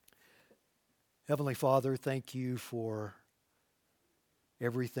Heavenly Father, thank you for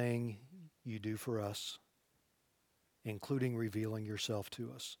everything you do for us, including revealing yourself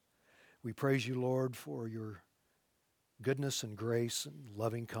to us. We praise you, Lord, for your goodness and grace and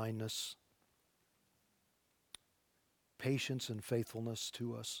loving kindness, patience and faithfulness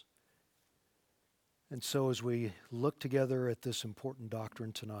to us. And so as we look together at this important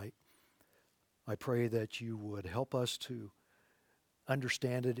doctrine tonight, I pray that you would help us to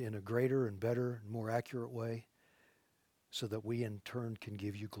understand it in a greater and better and more accurate way so that we in turn can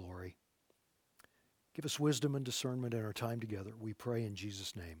give you glory. Give us wisdom and discernment in our time together. We pray in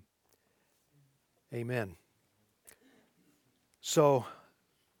Jesus' name. Amen. So,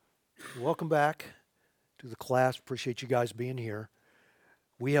 welcome back to the class. Appreciate you guys being here.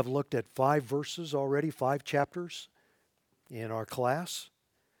 We have looked at 5 verses already, 5 chapters in our class.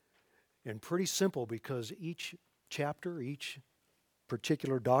 And pretty simple because each chapter, each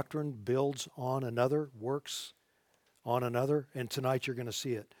particular doctrine builds on another, works on another, and tonight you're going to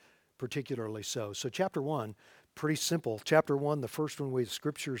see it particularly so. So chapter 1, pretty simple. Chapter 1, the first one,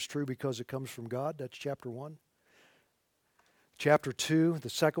 Scripture is true because it comes from God. That's chapter 1. Chapter 2, the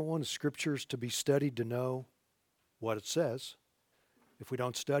second one, is Scripture is to be studied to know what it says. If we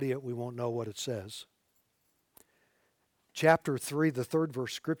don't study it, we won't know what it says. Chapter 3, the third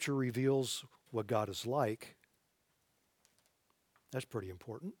verse, Scripture reveals what God is like. That's pretty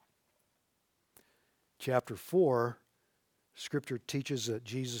important. Chapter 4, Scripture teaches that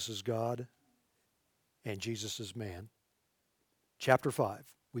Jesus is God and Jesus is man. Chapter 5,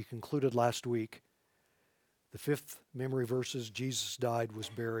 we concluded last week. The 5th memory verses, Jesus died, was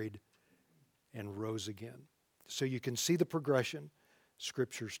buried, and rose again. So you can see the progression.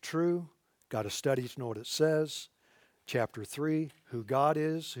 Scripture's true. Got to study to know what it says. Chapter 3, who God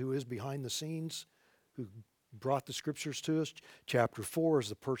is, who is behind the scenes, who brought the Scriptures to us. Chapter 4 is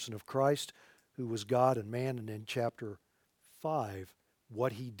the person of Christ, who was God and man. And in chapter 5,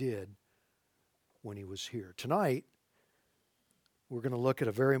 what he did when he was here. Tonight, we're going to look at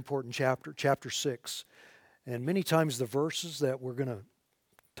a very important chapter, chapter 6. And many times the verses that we're going to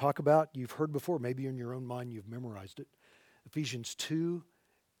talk about, you've heard before. Maybe in your own mind you've memorized it. Ephesians 2,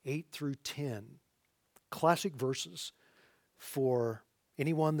 8 through 10. Classic verses for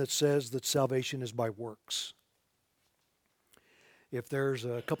anyone that says that salvation is by works. If there's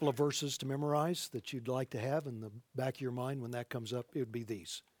a couple of verses to memorize that you'd like to have in the back of your mind when that comes up, it would be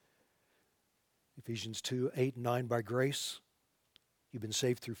these. Ephesians 2, 8 and 9, by grace, you've been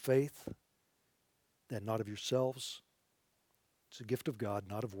saved through faith, that not of yourselves. It's a gift of God,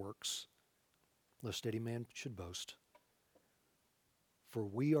 not of works, lest any man should boast. For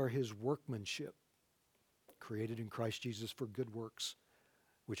we are his workmanship, created in Christ Jesus for good works,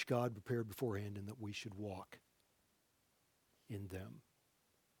 which God prepared beforehand and that we should walk in them.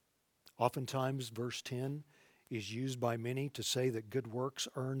 Oftentimes, verse 10 is used by many to say that good works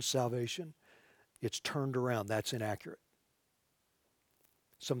earn salvation. It's turned around. That's inaccurate.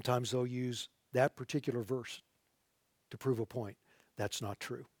 Sometimes they'll use that particular verse to prove a point. That's not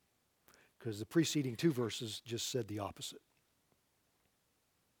true, because the preceding 2 verses just said the opposite.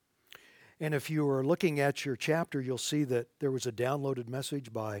 And if you are looking at your chapter, you'll see that there was a downloaded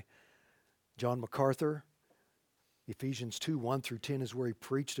message by John MacArthur. Ephesians 2, 1 through 10 is where he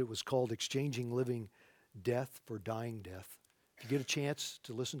preached. It was called Exchanging Living Death for Dying Death. If you get a chance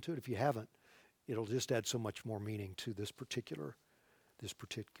to listen to it, if you haven't, it'll just add so much more meaning to this particular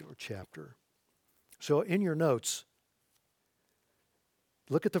chapter. So in your notes,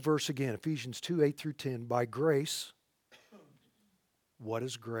 look at the verse again, Ephesians 2, 8 through 10. By grace, what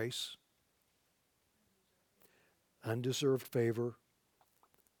is grace? Undeserved favor,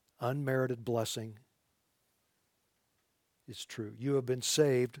 unmerited blessing is true. You have been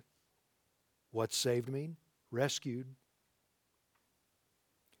saved. What's saved mean? Rescued.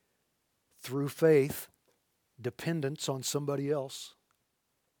 Through faith, dependence on somebody else.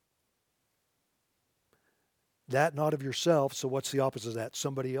 That not of yourself, so what's the opposite of that?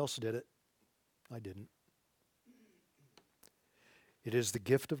 Somebody else did it. I didn't. It is the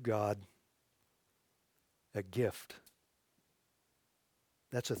gift of God. A gift.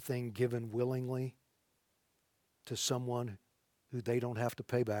 That's a thing given willingly to someone who they don't have to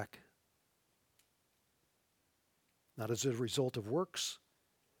pay back. Not as a result of works,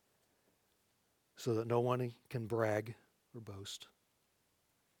 so that no one can brag or boast.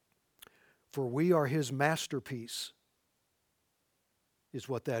 For we are his masterpiece, is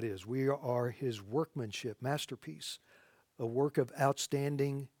what that is. We are his workmanship, masterpiece. A work of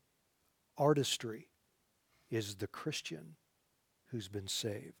outstanding artistry is the Christian who's been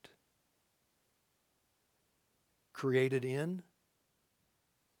saved. Created in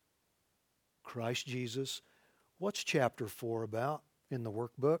Christ Jesus. What's chapter 4 about in the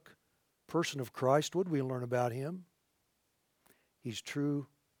workbook? Person of Christ. What do we learn about him? He's true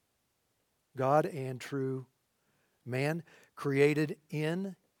God and true man, created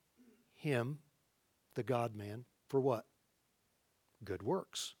in him, the God-man, for what? Good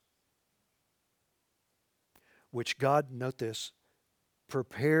works. Which God, note this,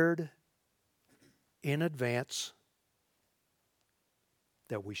 prepared in advance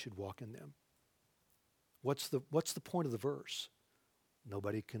that we should walk in them. What's the point of the verse?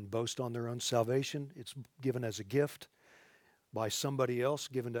 Nobody can boast on their own salvation. It's given as a gift by somebody else,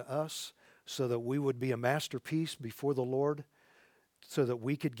 given to us, so that we would be a masterpiece before the Lord, so that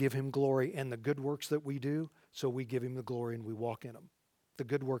we could give him glory. And the good works that we do, so we give him the glory and we walk in them. The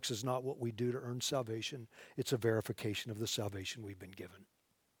good works is not what we do to earn salvation. It's a verification of the salvation we've been given.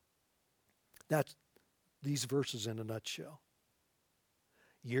 That's these verses in a nutshell.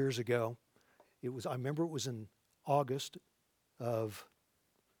 Years ago, I remember it was in August of,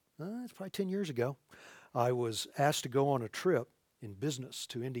 it's probably 10 years ago, I was asked to go on a trip in business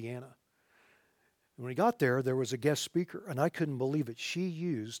to Indiana. And when we got there, there was a guest speaker, and I couldn't believe it. She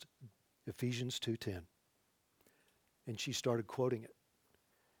used Ephesians 2:10, and she started quoting it.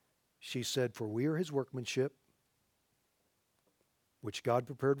 She said, "For we are his workmanship, which God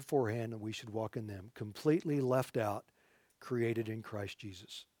prepared beforehand, and we should walk in them." Completely left out, created in Christ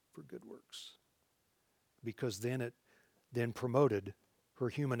Jesus for good works. Because then it promoted her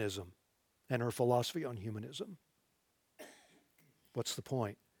humanism and her philosophy on humanism. What's the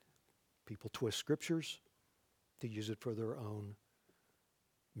point? People twist scriptures to use it for their own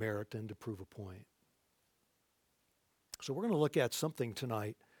merit and to prove a point. So we're going to look at something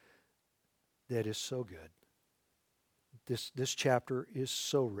tonight that is so good. This chapter is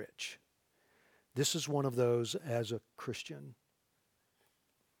so rich. This is one of those, as a Christian,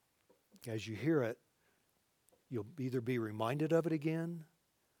 as you hear it, you'll either be reminded of it again.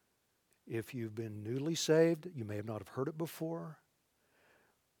 If you've been newly saved, you may not have heard it before.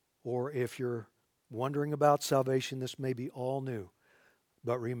 Or if you're wondering about salvation, this may be all new.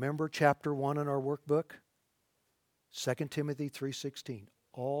 But remember chapter 1 in our workbook? 2 Timothy 3:16.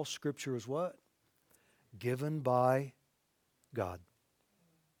 All Scripture is what? Given by God.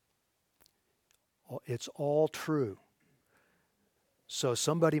 It's all true. So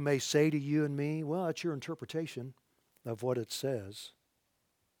somebody may say to you and me, well, it's your interpretation of what it says.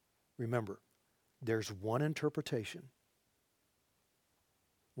 Remember, there's one interpretation.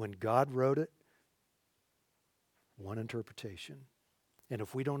 When God wrote it, one interpretation. And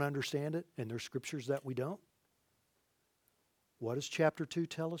if we don't understand it, and there's scriptures that we don't, what does chapter 2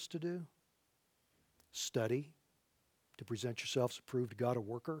 tell us to do? Study to present yourselves approved to God, a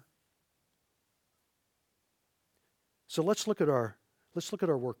worker. So let's look at our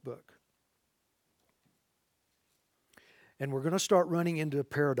workbook. And we're going to start running into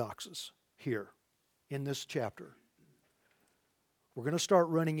paradoxes here in this chapter. We're going to start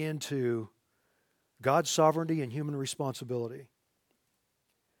running into God's sovereignty and human responsibility.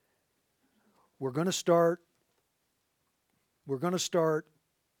 We're going to start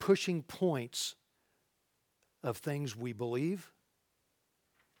pushing points of things we believe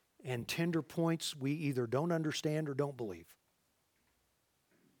and tender points we either don't understand or don't believe.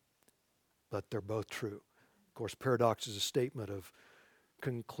 But they're both true. Of course, paradox is a statement of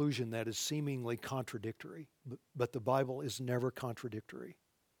conclusion that is seemingly contradictory, but the Bible is never contradictory.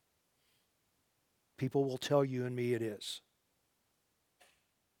 People will tell you and me it is.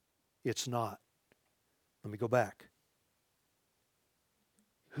 It's not. Let me go back.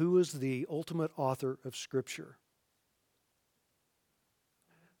 Who is the ultimate author of Scripture?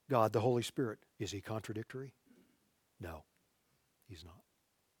 God, the Holy Spirit. Is he contradictory? No, he's not.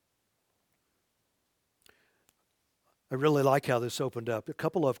 I really like how this opened up. A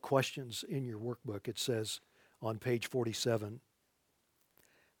couple of questions in your workbook. It says on page 47,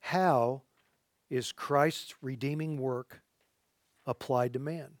 how is Christ's redeeming work applied to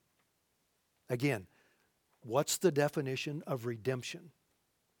man? Again, what's the definition of redemption?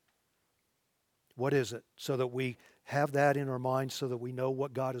 What is it? So that we have that in our minds so that we know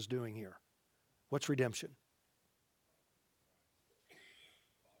what God is doing here. What's redemption?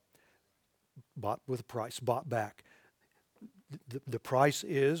 Bought with a price, bought back. The price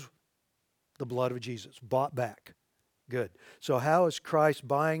is the blood of Jesus, bought back. Good. So how is Christ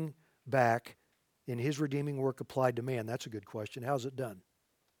buying back in his redeeming work applied to man? That's a good question. How's it done?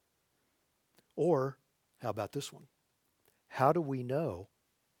 Or, how about this one? How do we know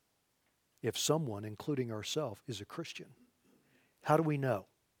if someone, including ourselves, is a Christian? How do we know?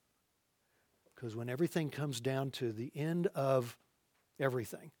 Because when everything comes down to the end of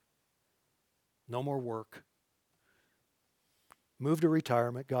everything, No more work. Move to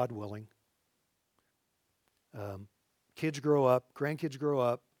retirement, God willing. Kids grow up, grandkids grow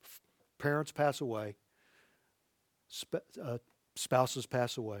up, parents pass away, spouses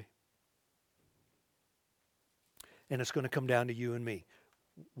pass away. And it's going to come down to you and me.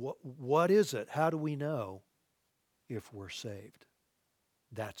 What is it? How do we know if we're saved?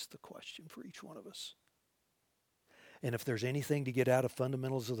 That's the question for each one of us. And if there's anything to get out of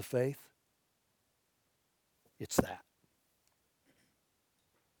fundamentals of the faith, it's that.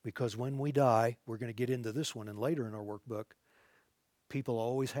 Because when we die, we're going to get into this one and later in our workbook, people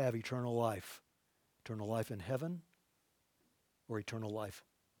always have eternal life. Eternal life in heaven or eternal life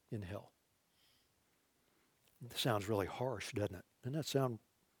in hell. It sounds really harsh, doesn't it? Doesn't that sound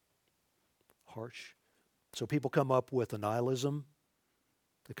harsh? So people come up with annihilism.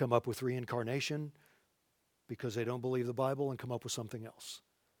 They come up with reincarnation because they don't believe the Bible and come up with something else.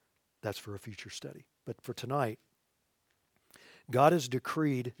 That's for a future study. But for tonight, God has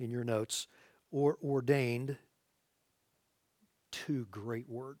decreed, in your notes, or ordained, two great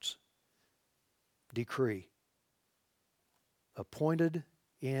words. Decree. Appointed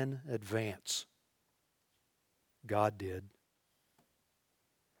in advance. God did.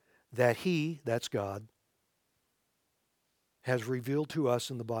 That He, that's God, has revealed to us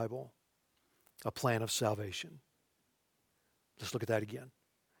in the Bible a plan of salvation. Let's look at that again.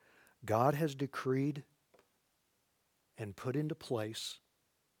 God has decreed and put into place,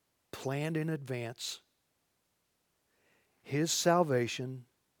 planned in advance, His salvation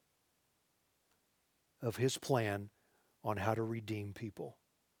of His plan on how to redeem people.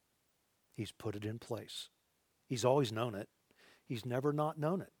 He's put it in place. He's always known it. He's never not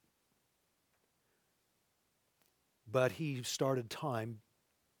known it. But He started time,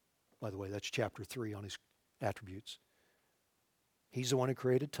 by the way, that's chapter 3 on His attributes. He's the one who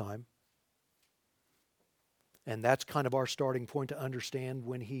created time. And that's kind of our starting point to understand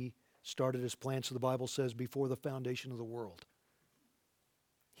when He started His plan. So the Bible says before the foundation of the world,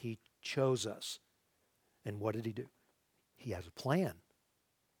 He chose us. And what did He do? He has a plan.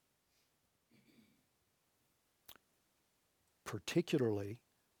 Particularly,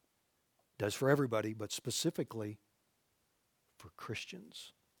 does for everybody, but specifically for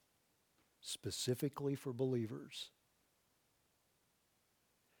Christians. Specifically for believers.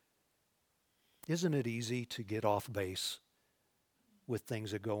 Isn't it easy to get off base with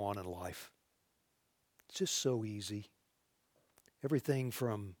things that go on in life? It's just so easy. Everything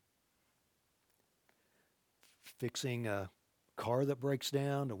from fixing a car that breaks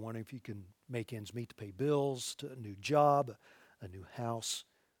down to wondering if you can make ends meet to pay bills, to a new job, a new house,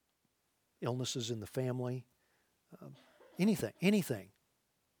 illnesses in the family, anything.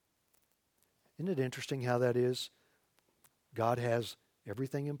 Isn't it interesting how that is? God has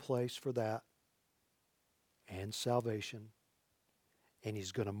everything in place for that and salvation, and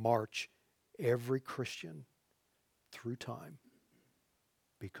He's going to march every Christian through time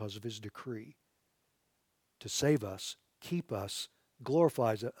because of His decree to save us, keep us,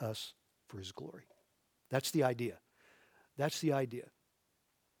 glorifies us for His glory. That's the idea. That's the idea.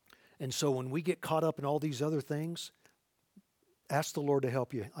 And so when we get caught up in all these other things, ask the Lord to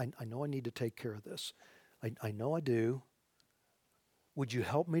help you. I know I need to take care of this. I know I do. Would you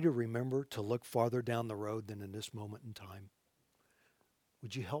help me to remember to look farther down the road than in this moment in time?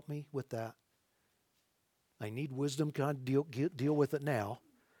 Would you help me with that? I need wisdom. Can I deal with it now?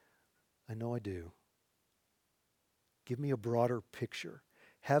 I know I do. Give me a broader picture.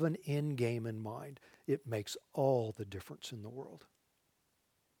 Have an end game in mind. It makes all the difference in the world.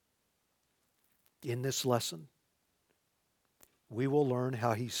 In this lesson, we will learn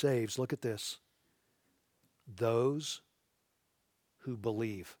how He saves. Look at this. Those who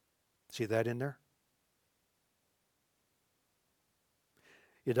believe. See that in there?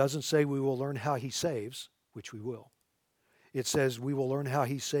 It doesn't say we will learn how He saves, which we will. It says we will learn how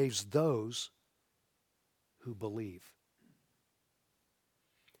He saves those who believe.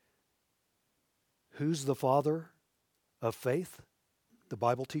 Who's the father of faith? The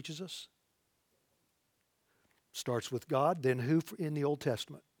Bible teaches us. Starts with God, then who in the Old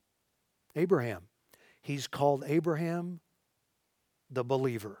Testament? Abraham. He's called Abraham the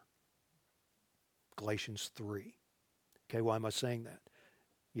believer. Galatians 3. Okay, why am I saying that?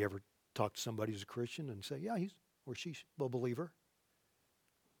 You ever talk to somebody who's a Christian and say, yeah, he's or she's a believer?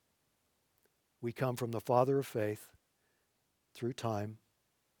 We come from the father of faith through time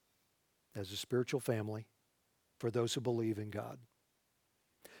as a spiritual family for those who believe in God.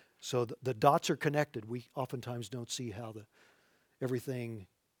 So the dots are connected. We oftentimes don't see how everything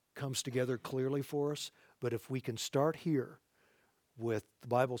comes together clearly for us. But if we can start here with the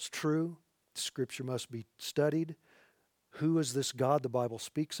Bible's true, Scripture must be studied. Who is this God the Bible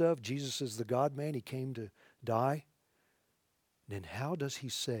speaks of? Jesus is the God-man. He came to die. Then how does he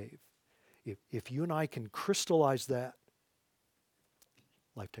save? If you and I can crystallize that,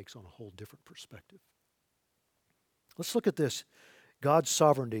 life takes on a whole different perspective. Let's look at this, God's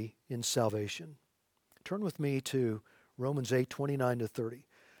sovereignty in salvation. Turn with me to Romans 8:29-30.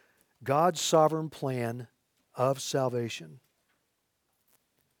 God's sovereign plan of salvation.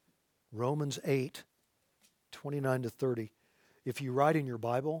 Romans 8:29-30. If you write in your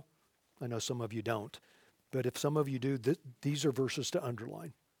Bible, I know some of you don't, but if some of you do, these are verses to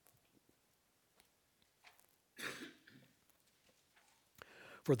underline.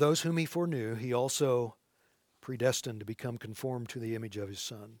 For those whom he foreknew, he also predestined to become conformed to the image of his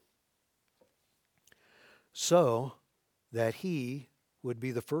Son, so that he would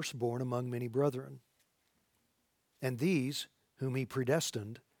be the firstborn among many brethren. And these whom he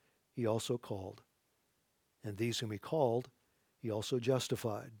predestined, he also called. And these whom he called, he also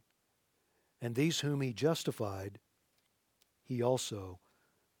justified. And these whom he justified, he also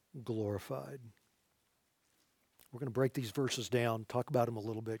glorified. We're going to break these verses down, talk about them a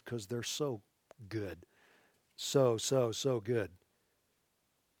little bit, because they're so good. So good.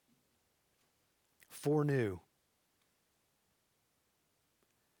 Foreknew.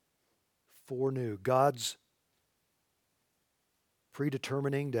 God's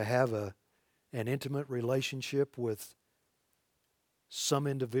predetermining to have an intimate relationship with some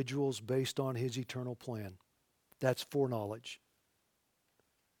individuals based on his eternal plan. That's foreknowledge.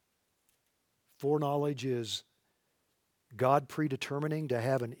 Foreknowledge is God predetermining to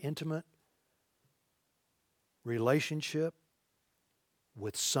have an intimate relationship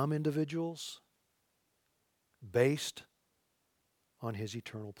with some individuals based on his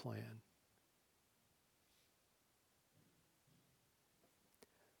eternal plan.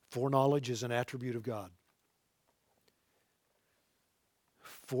 Foreknowledge is an attribute of God.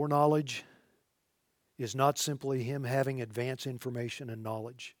 Foreknowledge is not simply him having advanced information and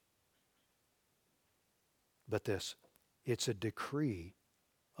knowledge, but this, it's a decree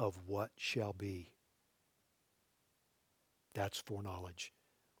of what shall be. That's foreknowledge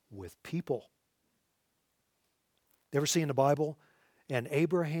with people. You ever see in the Bible? And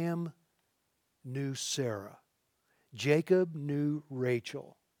Abraham knew Sarah. Jacob knew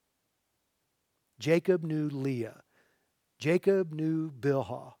Rachel. Jacob knew Leah. Jacob knew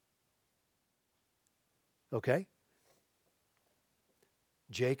Bilhah. Okay?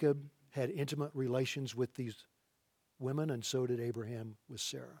 Jacob had intimate relations with these women, and so did Abraham with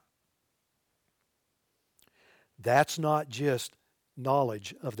Sarah. That's not just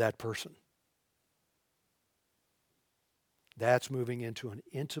knowledge of that person. That's moving into an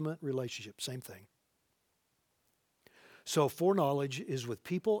intimate relationship. Same thing. So foreknowledge is with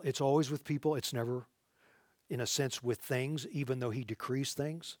people. It's always with people. It's never, in a sense, with things, even though he decrees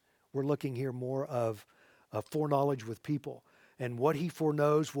things. We're looking here more of foreknowledge with people. And what he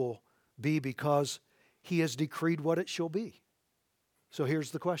foreknows will be because he has decreed what it shall be. So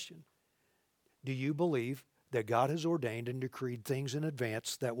here's the question. Do you believe that God has ordained and decreed things in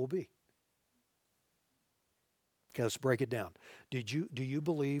advance that will be? Okay, let's break it down. Do you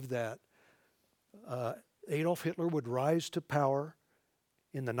believe that Adolf Hitler would rise to power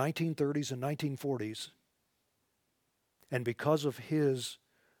in the 1930s and 1940s, and because of his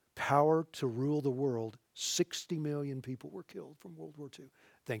power to rule the world, 60 million people were killed from World War II?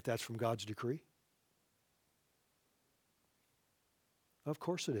 Think that's from God's decree? Of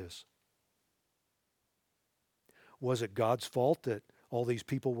course it is. Was it God's fault that all these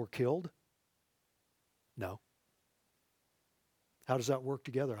people were killed? No. How does that work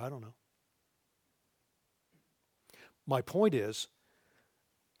together? I don't know. My point is,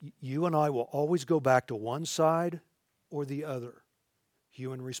 you and I will always go back to one side or the other.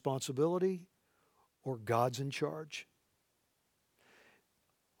 Human responsibility or God's in charge.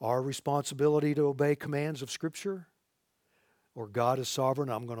 Our responsibility to obey commands of Scripture, or God is sovereign,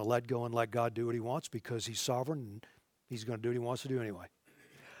 I'm going to let go and let God do what he wants because he's sovereign and he's going to do what he wants to do anyway.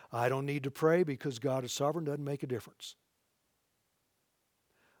 I don't need to pray because God is sovereign, doesn't make a difference.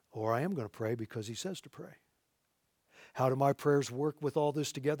 Or I am going to pray because he says to pray. How do my prayers work with all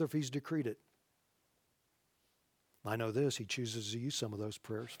this together if he's decreed it? I know this, he chooses to use some of those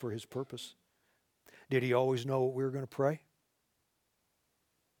prayers for his purpose. Did he always know what we were going to pray?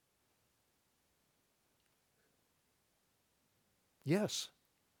 Yes.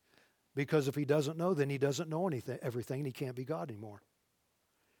 Because if he doesn't know, then he doesn't know everything, and he can't be God anymore.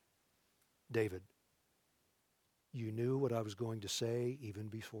 David, you knew what I was going to say even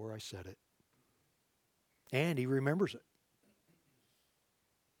before I said it. And he remembers it.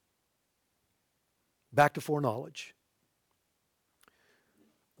 Back to foreknowledge.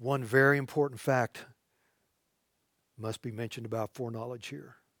 One very important fact must be mentioned about foreknowledge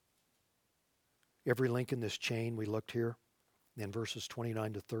here. Every link in this chain we looked here in verses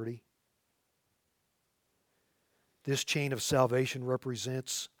 29 to 30. This chain of salvation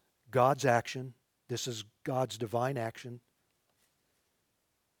represents God's action. This is God's divine action.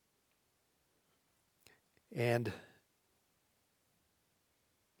 And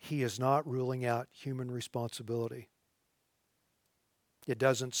He is not ruling out human responsibility. It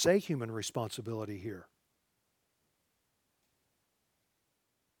doesn't say human responsibility here.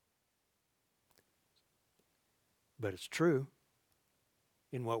 But it's true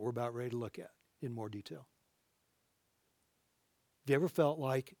in what we're about ready to look at in more detail. Have you ever felt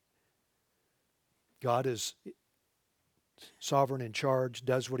like God is sovereign, in charge,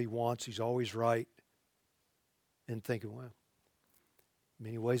 does what He wants, He's always right, and thinking, well, in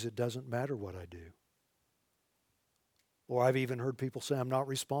many ways it doesn't matter what I do. Or I've even heard people say I'm not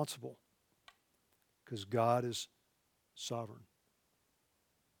responsible because God is sovereign.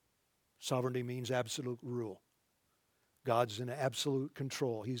 Sovereignty means absolute rule. God's in absolute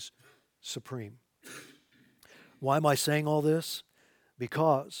control. He's supreme. Why am I saying all this?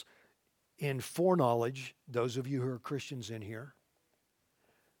 Because in foreknowledge, those of you who are Christians in here,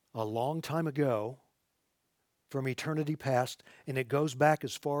 a long time ago, from eternity past, and it goes back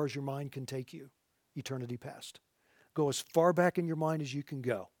as far as your mind can take you, eternity past. Go as far back in your mind as you can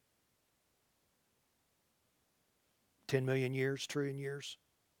go. 10 million years, trillion years,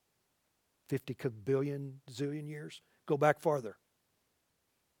 50 billion, zillion years. Go back farther.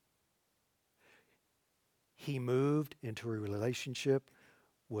 He moved into a relationship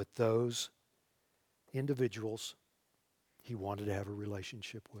with those individuals He wanted to have a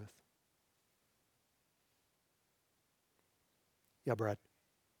relationship with. Yeah, Brad.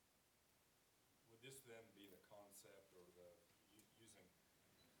 Would this then be the concept or the using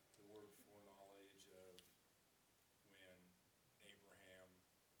the word foreknowledge of when Abraham,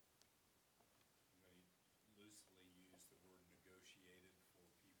 when he loosely used the word negotiated for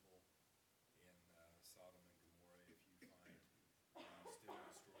people in Sodom and Gomorrah, if you find you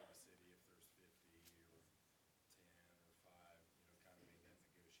still destroy the city if there's 50 or 10 or 5, kind of being that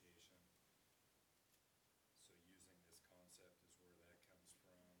negotiation. So using this concept is where that comes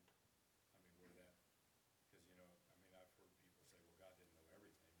from. I mean, where that, because, I've heard people say, well, God didn't know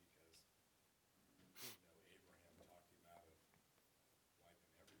everything because, Abraham talked him out of wiping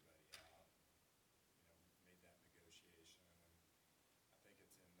everybody out, made that negotiation. And I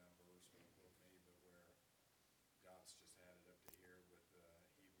think it's in Numbers, don't quote me, but where God's just had it up to here with the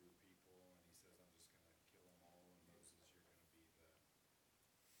Hebrew people, and He says, I'm just going to kill them all, and Moses, you're going to be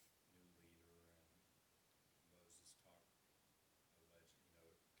the new leader. And Moses talked, alleged, it kind of comes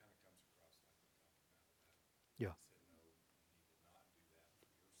across like he talked him out of that. Yeah. He said, no, you need to not do that for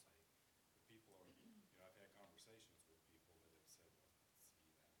your sake. But people are, I've had conversations with people that have said, well,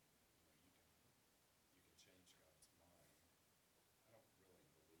 see that, you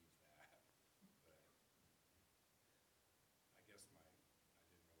can change God's mind. I don't really believe that, but I guess I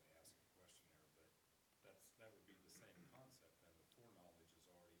didn't really ask a question there, but that would be the same concept then. The foreknowledge is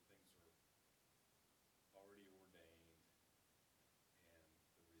already, things are already ordained,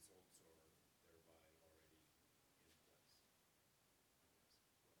 and the results are thereby already in place.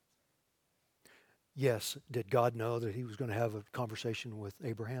 Yes. Did God know that He was going to have a conversation with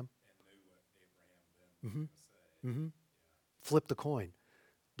Abraham? And knew what Abraham then was going to say. Mm-hmm. Yeah. Flip the coin.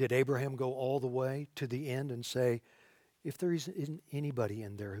 Did Abraham go all the way to the end and say, if there isn't anybody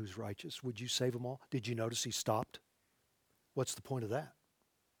in there who's righteous, would you save them all? Did you notice he stopped? What's the point of that?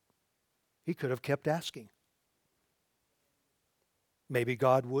 He could have kept asking. Maybe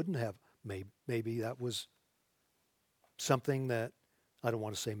God wouldn't have. Maybe that was something that, I don't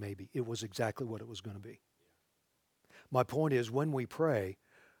want to say maybe, it was exactly what it was going to be. My point is, when we pray,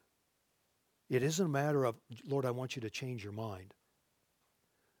 it isn't a matter of, Lord, I want you to change your mind.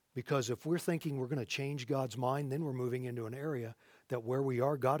 Because if we're thinking we're going to change God's mind, then we're moving into an area that where we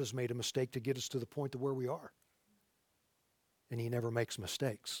are, God has made a mistake to get us to the point of where we are. And He never makes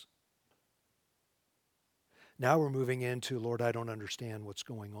mistakes. Now we're moving into, Lord, I don't understand what's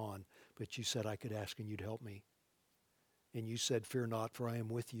going on, but you said I could ask and you'd help me. And you said, fear not, for I am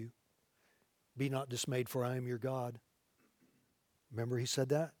with you. Be not dismayed, for I am your God. Remember He said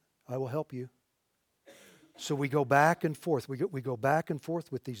that? I will help you. So we go back and forth. We go back and forth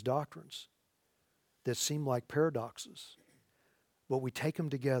with these doctrines that seem like paradoxes, but we take them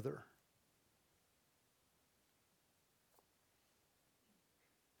together.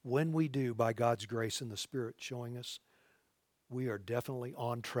 When we do, by God's grace and the Spirit showing us, we are definitely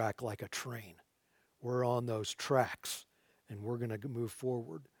on track like a train. we're on those tracks, and we're going to move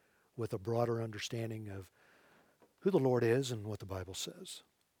forward with a broader understanding of who the Lord is and what the Bible says.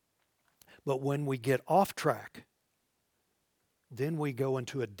 But when we get off track, then we go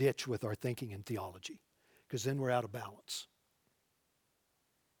into a ditch with our thinking and theology, because then we're out of balance.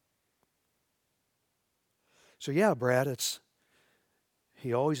 So yeah, Brad,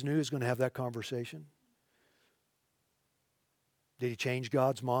 he always knew he was going to have that conversation. Did he change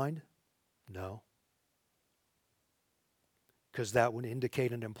God's mind? No. Because that would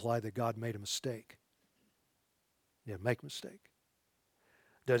indicate and imply that God made a mistake. He didn't make a mistake.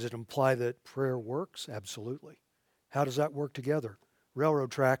 Does it imply that prayer works? Absolutely. How does that work together?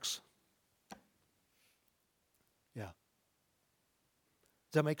 Railroad tracks. Yeah.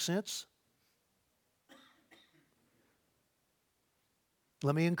 Does that make sense?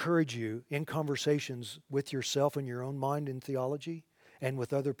 Let me encourage you in conversations with yourself and your own mind in theology and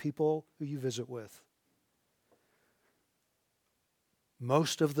with other people who you visit with.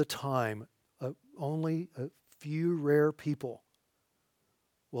 Most of the time, only a few rare people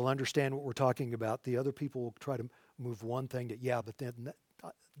will understand what we're talking about. The other people will try to move one thing to, yeah, but then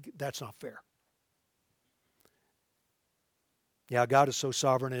that's not fair. Yeah, God is so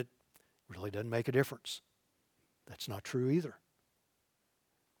sovereign it really doesn't make a difference. That's not true either.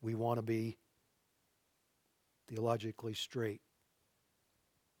 We want to be theologically straight.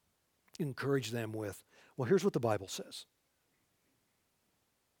 Encourage them with, well, here's what the Bible says.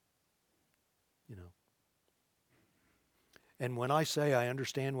 You know. And when I say I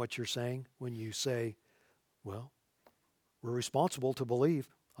understand what you're saying, when you say, well, we're responsible to believe,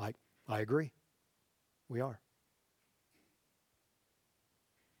 I agree. We are.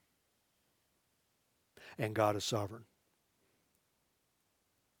 And God is sovereign.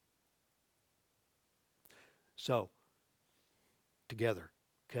 So, together,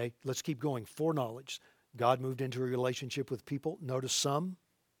 okay, let's keep going. Foreknowledge. God moved into a relationship with people. Notice some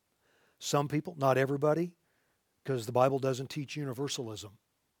people, not everybody, because the Bible doesn't teach universalism.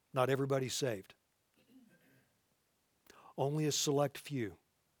 Not everybody's saved. Only a select few.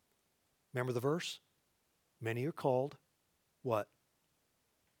 Remember the verse? Many are called. What?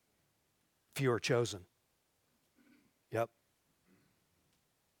 Few are chosen. Yep.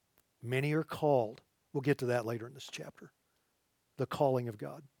 Many are called. We'll get to that later in this chapter. The calling of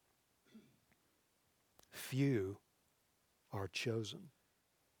God. Few are chosen.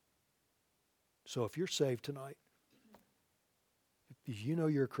 So if you're saved tonight, if you know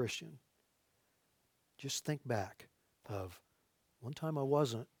you're a Christian, just think back of one time I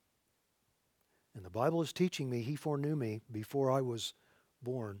wasn't, and the Bible is teaching me he foreknew me before I was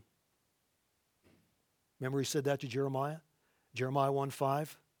born. Remember he said that to Jeremiah? Jeremiah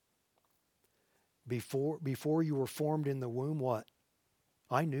 1:5. Before you were formed in the womb, what?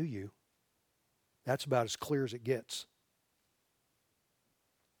 I knew you. That's about as clear as it gets.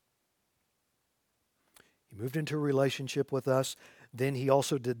 He moved into a relationship with us. Then he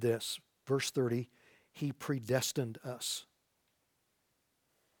also did this. Verse 30, he predestined us.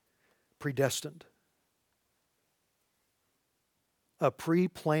 Predestined. A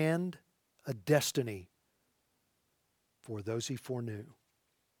pre-planned, a destiny for those he foreknew.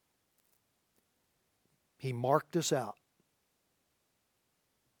 He marked us out.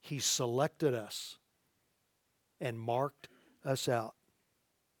 He selected us and marked us out.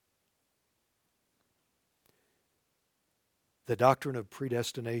 The doctrine of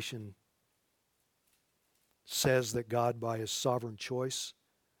predestination says that God, by his sovereign choice,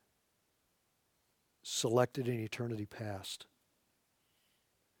 selected in eternity past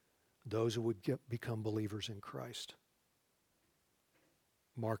those who would become believers in Christ.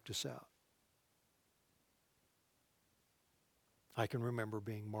 Marked us out. I can remember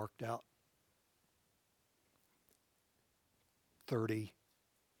being marked out 30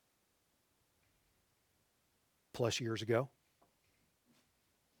 plus years ago.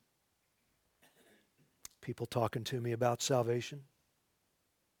 People talking to me about salvation.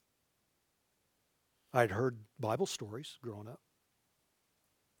 I'd heard Bible stories growing up.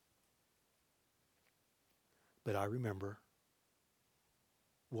 But I remember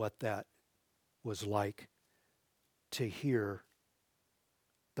what that was like to hear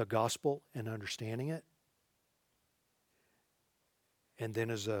the gospel and understanding it. And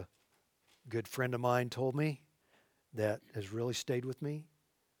then, as a good friend of mine told me that has really stayed with me,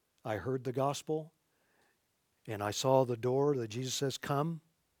 I heard the gospel and I saw the door that Jesus says, come.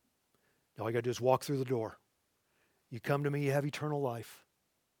 All you got to do is walk through the door. You come to me, you have eternal life.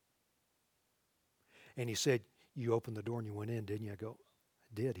 And he said, you opened the door and you went in, didn't you? I go,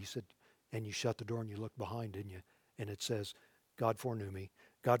 I did. He said, and you shut the door and you looked behind, didn't you? And it says, God foreknew me.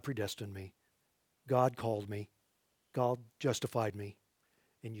 God predestined me God called me. God justified me.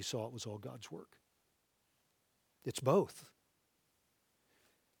 And you saw it was all God's work. It's both.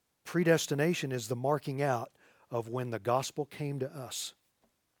 Predestination is the marking out of when the gospel came to us.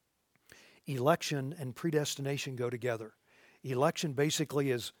 Election and predestination go together. Election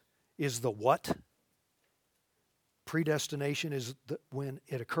basically is the what. Predestination is when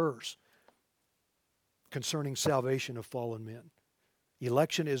it occurs concerning salvation of fallen men.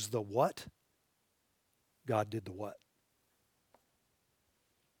 Election is the what. God did the what.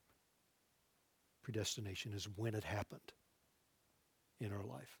 Predestination is when it happened in our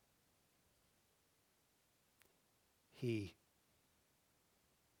life. He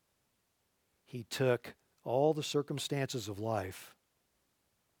took all the circumstances of life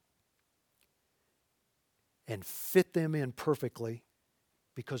and fit them in perfectly,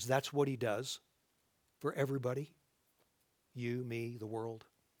 because that's what he does for everybody. You, me, the world,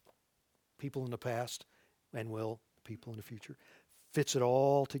 people in the past, and people in the future. Fits it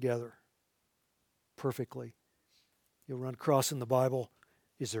all together perfectly. You'll run across in the Bible,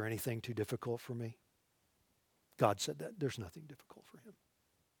 is there anything too difficult for me? God said that. There's nothing difficult for him.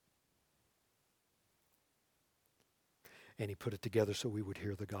 And he put it together so we would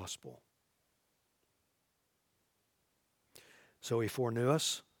hear the gospel. So he foreknew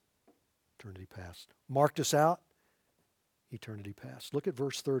us, eternity past. Marked us out, eternity past. Look at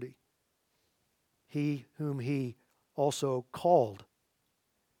verse 30. He whom he also called,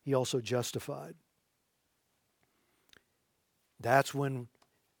 he also justified. That's when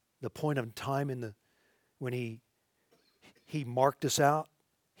the point of time when he marked us out,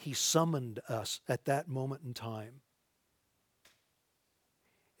 he summoned us at that moment in time.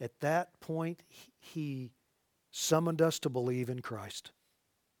 At that point, he summoned us to believe in Christ.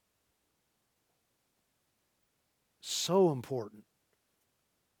 So important.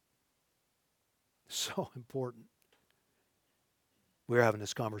 So important. We were having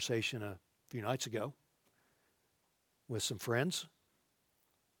this conversation a few nights ago with some friends.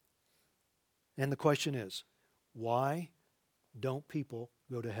 And the question is, why don't people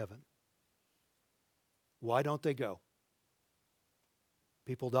go to heaven? Why don't they go?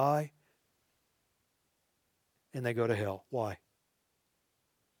 People die and they go to hell. Why?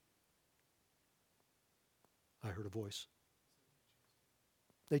 I heard a voice.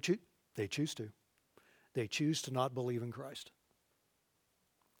 They choose to. They choose to not believe in Christ.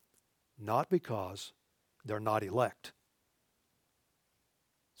 Not because they're not elect.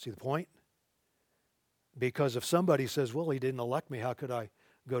 See the point? Because if somebody says, well, he didn't elect me, how could I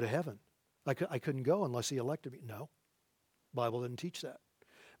go to heaven? I couldn't go unless he elected me. No, the Bible didn't teach that.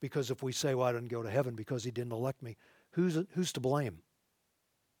 Because if we say, well, I didn't go to heaven because he didn't elect me, who's to blame?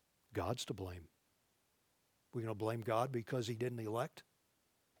 God's to blame. We're going to blame God because he didn't elect?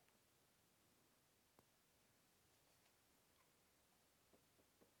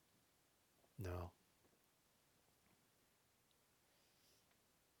 No.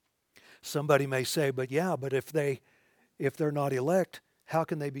 Somebody may say, but if they're not elect, how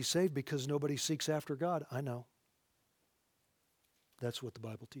can they be saved? Because nobody seeks after God. I know. That's what the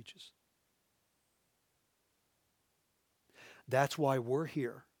Bible teaches. That's why we're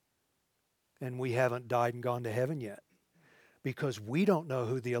here and we haven't died and gone to heaven yet. Because we don't know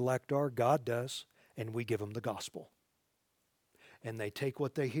who the elect are. God does, and we give them the gospel. And they take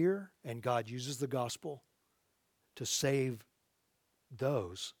what they hear, and God uses the gospel to save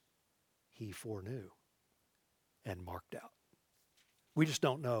those he foreknew and marked out. We just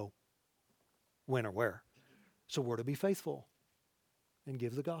don't know when or where. So we're to be faithful and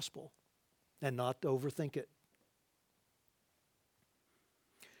give the gospel and not overthink it.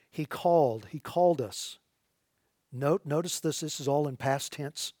 He called us. Notice this is all in past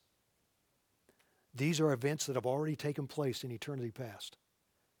tense. These are events that have already taken place in eternity past.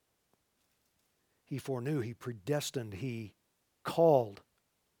 He foreknew, he predestined, he called.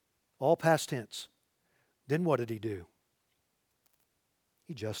 All past tense. Then what did he do?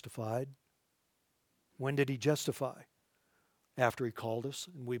 He justified. When did he justify? After he called us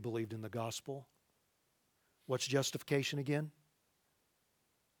and we believed in the gospel. What's justification again?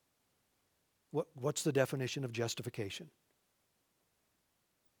 What's the definition of justification?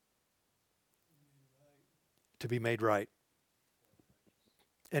 To be made right.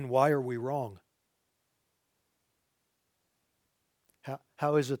 And why are we wrong?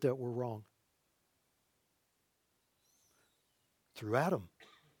 How is it that we're wrong? Through Adam.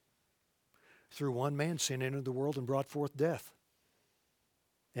 Through one man, sin entered the world and brought forth death.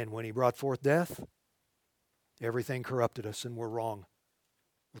 And when he brought forth death, everything corrupted us and we're wrong.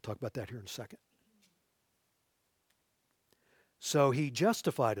 We'll talk about that here in a second. So he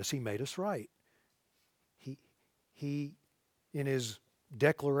justified us. He made us right. He, in his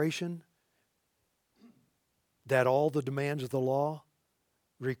declaration that all the demands of the law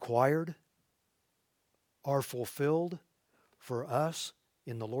required are fulfilled for us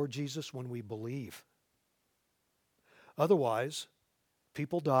in the Lord Jesus when we believe. Otherwise,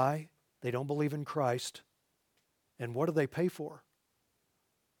 people die, they don't believe in Christ, and what do they pay for?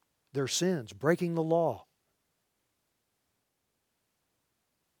 Their sins, breaking the law.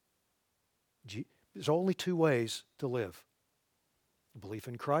 There's only two ways to live. Belief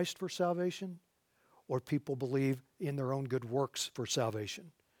in Christ for salvation, or people believe in their own good works for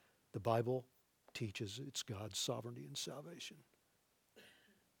salvation. The Bible teaches it's God's sovereignty in salvation.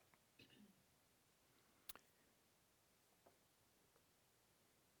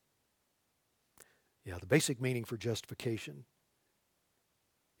 Yeah, the basic meaning for justification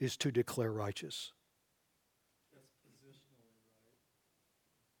is to declare righteous. That's positionally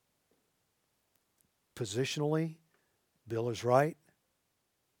right. Positionally, Bill is right.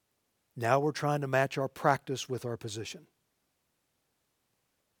 Now we're trying to match our practice with our position.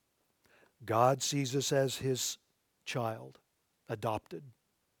 God sees us as his child, adopted,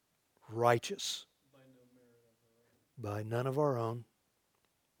 righteous. By no merit of our own. By none of our own.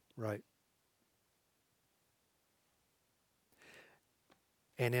 Right.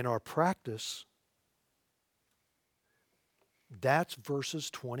 And in our practice, that's verses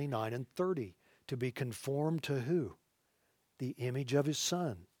 29 and 30. To be conformed to who? The image of his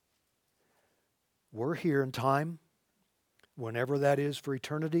Son. We're here in time, whenever that is for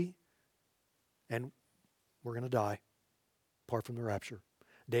eternity, and we're going to die, apart from the rapture.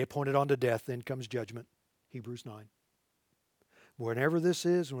 Day appointed unto death, then comes judgment. Hebrews 9. Whenever this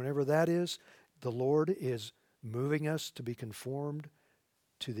is, whenever that is, the Lord is moving us to be conformed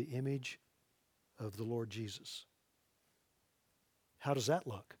to the image of the Lord Jesus. How does that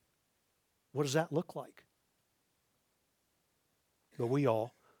look? What does that look like? But we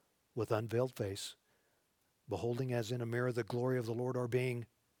all, with unveiled face, beholding as in a mirror the glory of the Lord, are being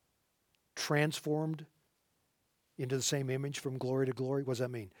transformed into the same image from glory to glory. What does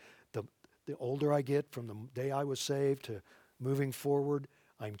that mean? The older I get, from the day I was saved to moving forward,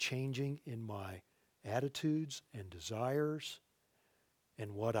 I'm changing in my attitudes and desires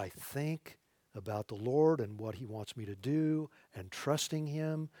and what I think about the Lord and what he wants me to do, and trusting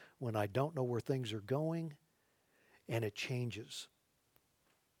him when I don't know where things are going. And it changes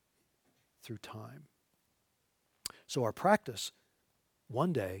through time. So our practice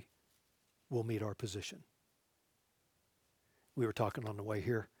one day will meet our position. We were talking on the way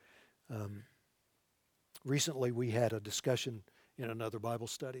here. Recently we had a discussion in another Bible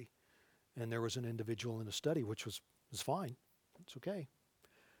study, and there was an individual in the study, which was fine. It's okay.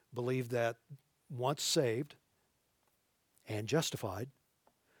 Believed that once saved and justified,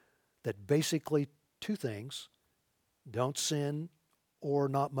 that basically two things: don't sin or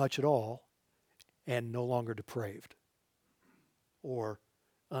not much at all, and no longer depraved, or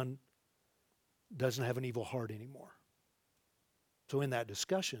doesn't have an evil heart anymore. So in that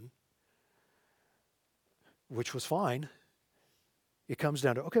discussion, which was fine, it comes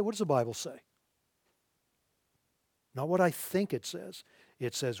down to, okay, what does the Bible say? Not what I think it says.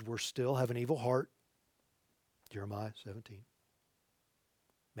 It says we still have an evil heart, Jeremiah 17,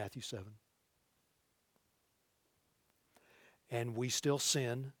 Matthew 7. And we still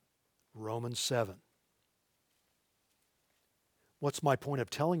sin, Romans 7. What's my point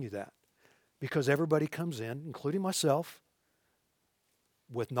of telling you that? Because everybody comes in, including myself,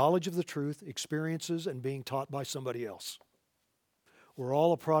 with knowledge of the truth, experiences, and being taught by somebody else. We're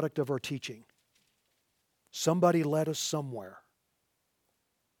all a product of our teaching. Somebody led us somewhere.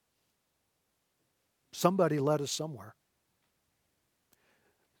 Somebody led us somewhere.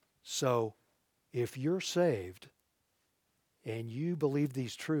 So, if you're saved and you believe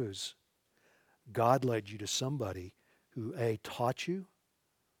these truths, God led you to somebody who A, taught you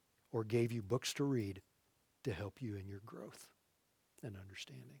or gave you books to read to help you in your growth and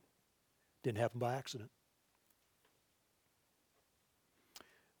understanding. Didn't happen by accident.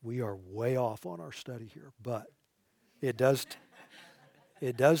 We are way off on our study here, but it does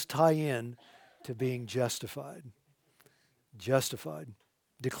tie in to being justified. Justified,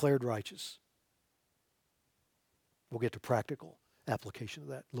 declared righteous. We'll get to practical application of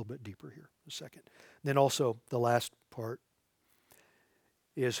that a little bit deeper here in a second. Then also the last part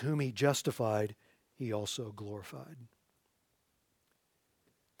is whom he justified, he also glorified.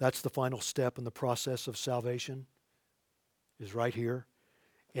 That's the final step in the process of salvation, is right here.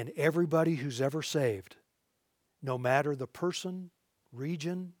 And everybody who's ever saved, no matter the person,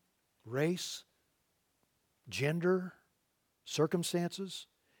 region, race, gender, circumstances,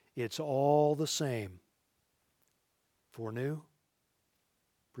 it's all the same. Foreknew,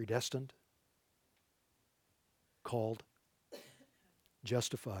 predestined, called,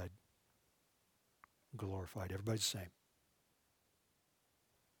 justified, glorified. Everybody's the same.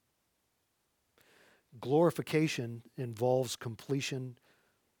 Glorification involves completion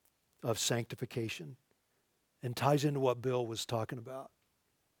of sanctification and ties into what Bill was talking about.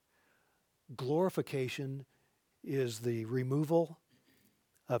 Glorification is the removal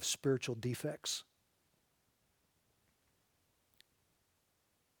of spiritual defects.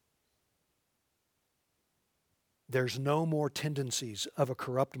 There's no more tendencies of a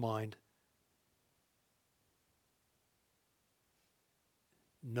corrupt mind.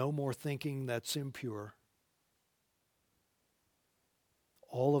 No more thinking that's impure.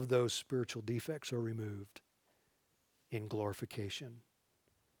 All of those spiritual defects are removed in glorification.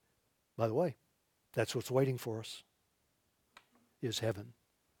 By the way, that's what's waiting for us, is heaven.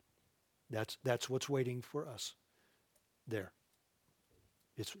 That's what's waiting for us there.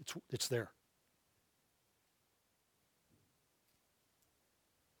 It's there.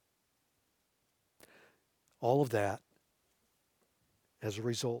 All of that as a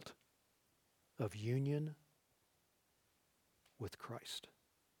result of union with Christ.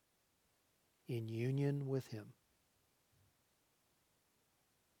 In union with Him.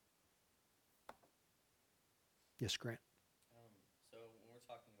 Yes, Grant. So when we're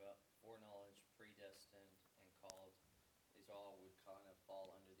talking about foreknowledge, predestined, and called, these all would kind of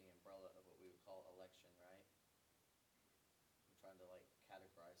fall under the umbrella of what we would call election, right? I'm trying to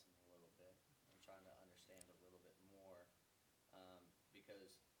categorize them a little bit. I'm trying to understand a little bit more,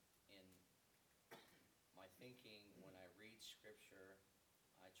 because in my thinking, when I read scripture,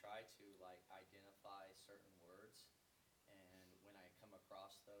 I try to identify certain words, and when I come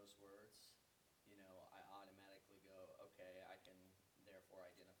across those words, I automatically go, okay, I can therefore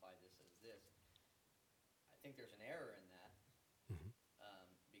identify this as this. I think there's an error in that,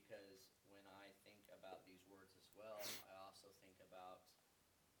 because when I think about these words as well, I also think about,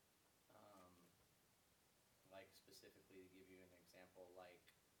 specifically to give you an example,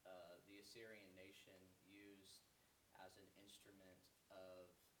 the Assyrian nation used as an instrument of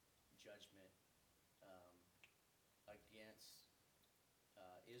judgment against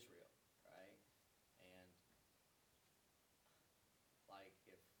Israel, right? And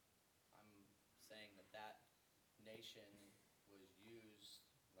if I'm saying that nation was used,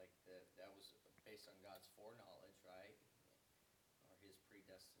 that was based on God's foreknowledge, right? Or His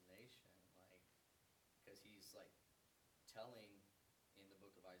predestination, because He's telling in the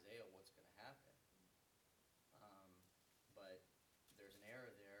book of Isaiah what's going to happen. But there's an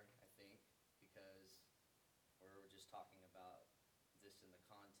error there, I think, because we're just talking about this in the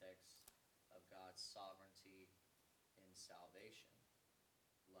context of God's sovereignty in salvation.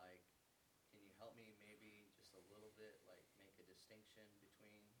 Can you help me maybe just a little bit, make a distinction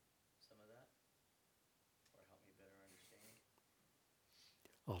between some of that? Or help me better understand?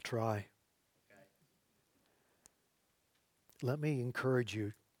 I'll try. Okay. Let me encourage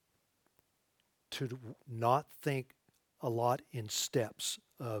you to not think a lot in steps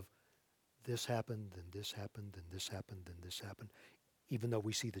of this happened, then this happened, then this happened, then this happened, even though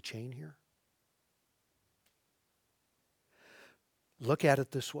we see the chain here. Look at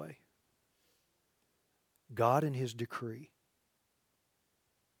it this way. God in His decree,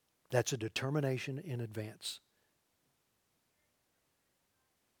 that's a determination in advance.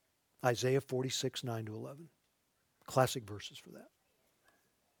 Isaiah 46, 9 to 11. Classic verses for that.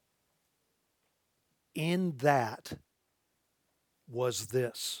 In that was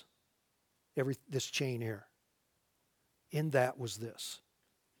this. This chain here. In that was this.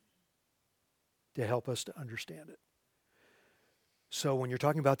 To help us to understand it. So when you're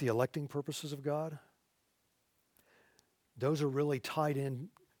talking about the electing purposes of God, those are really tied in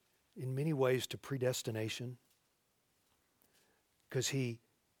many ways to predestination. Because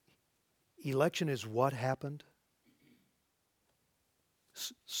election is what happened.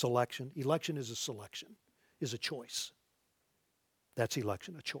 Selection. Election is a selection, is a choice. That's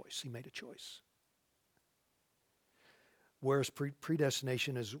election, a choice. He made a choice. Whereas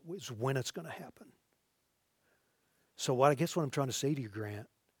predestination is when it's going to happen. So I guess what I'm trying to say to you, Grant,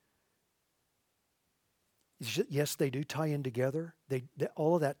 is yes, they do tie in together.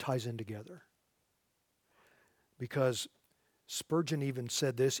 All of that ties in together. Because Spurgeon even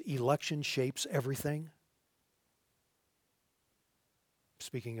said this, election shapes everything.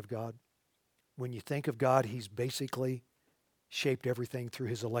 Speaking of God, when you think of God, He's basically shaped everything through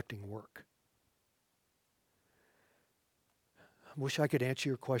His electing work. I wish I could answer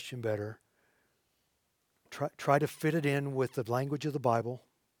your question better. Try to fit it in with the language of the Bible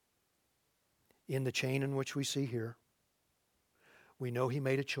in the chain in which we see here. We know he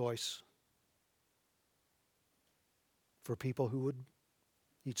made a choice for people who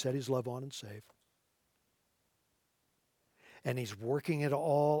he'd set his love on and save. And he's working it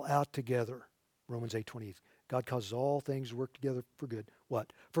all out together. Romans 8:28. God causes all things to work together for good.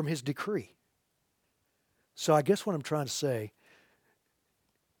 What? From his decree. So I guess what I'm trying to say,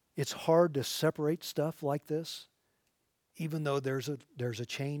 it's hard to separate stuff like this, even though there's a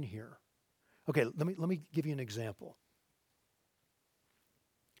chain here. Okay, let me give you an example.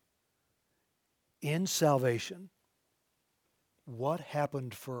 In salvation, what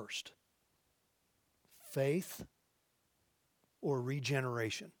happened first? Faith or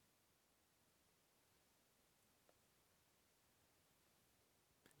regeneration?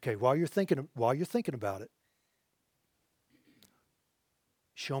 Okay, while you're thinking about it,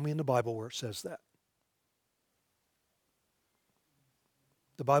 show me in the Bible where it says that.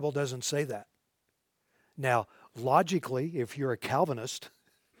 The Bible doesn't say that. Now, logically, if you're a Calvinist,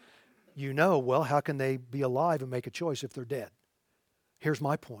 you know, well, how can they be alive and make a choice if they're dead? Here's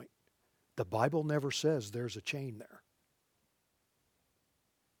my point. The Bible never says there's a chain there.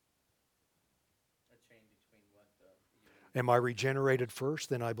 A chain between what the... Am I regenerated first,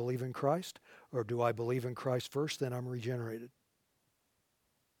 then I believe in Christ? Or do I believe in Christ first, then I'm regenerated?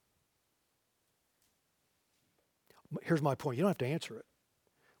 Here's my point. You don't have to answer it.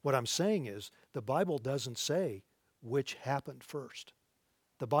 What I'm saying is the Bible doesn't say which happened first.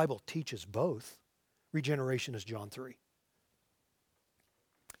 The Bible teaches both. Regeneration is John 3.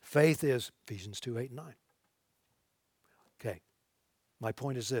 Faith is Ephesians 2:8 and 9. Okay. My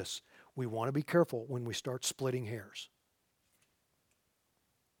point is this. We want to be careful when we start splitting hairs.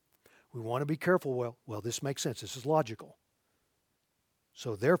 We want to be careful. Well, this makes sense. This is logical.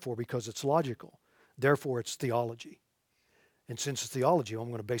 So therefore, because it's logical, therefore it's theology. And since it's theology, I'm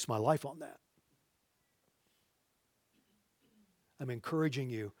going to base my life on that. I'm encouraging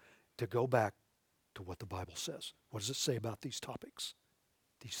you to go back to what the Bible says. What does it say about these topics,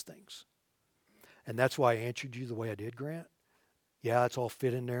 these things? And that's why I answered you the way I did, Grant. Yeah, it's all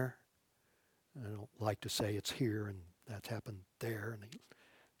fit in there. I don't like to say it's here and that's happened there. And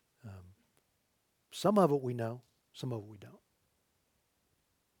some of it we know, some of it we don't.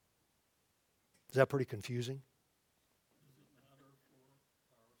 Is that pretty confusing?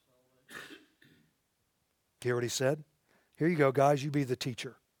 Hear what he said? Here you go, guys. You be the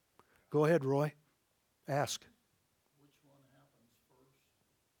teacher. Go ahead, Roy. Ask. Which one happens first?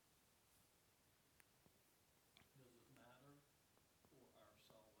 Does it matter for our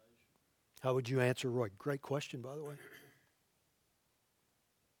salvation? How would you answer, Roy? Great question, by the way.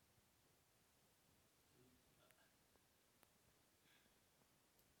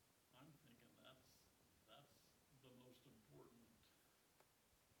 I'm thinking that's the most important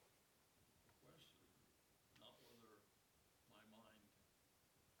question, not whether my mind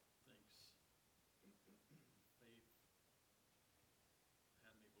thinks faith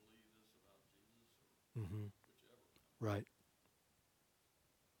had me believe this about Jesus or Mm-hmm. whichever. Right.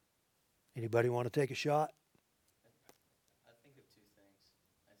 Anybody want to take a shot? I think of two things.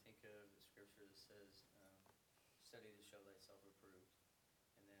 I think of the scripture that says, study to show thyself approved.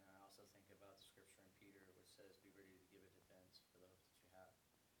 And then I also think about the scripture in Peter which says, be ready to give a defense for the hope that you have.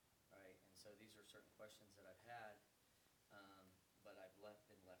 Right? And so these are certain questions that I've had, but I've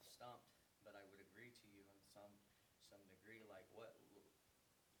been left stumped. But I would agree to you on some degree, like what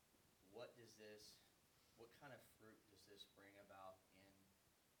kind of fruit does this bring about in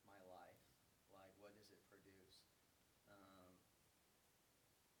my life? Like, what does it produce?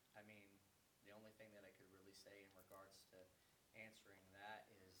 I mean, the only thing that I could really say in regards to answering that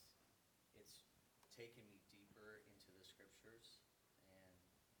is it's taken me deeper into the scriptures and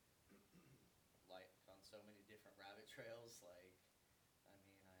like on so many different rabbit trails. Like, I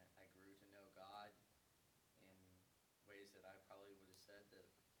mean, I grew to know God in ways that I probably would have said that,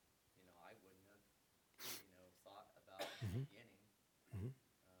 I wouldn't have, thought about in the beginning. Mhm.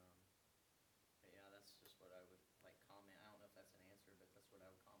 But yeah, that's just what I would like comment. I don't know if that's an answer, but that's what I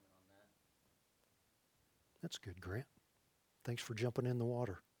would comment on that. That's good, Grant. Thanks for jumping in the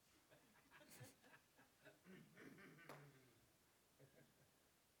water. I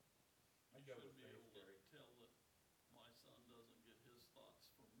should be able to tell that my son doesn't get his thoughts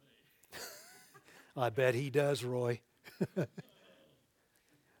from me. I bet he does, Roy.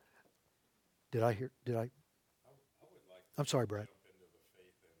 Did I? I would like to I'm sorry, Brad. jump into the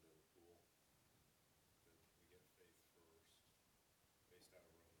faith end of the pool. That we get faith first, based out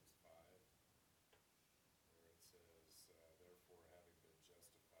of Romans 5, where it says, therefore, having been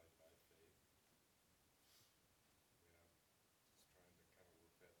justified by faith. Just trying to kind of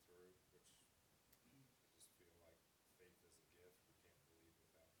work that through, which I just feel like faith is a gift. We can't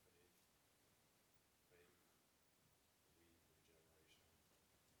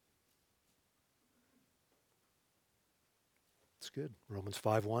It's good. Romans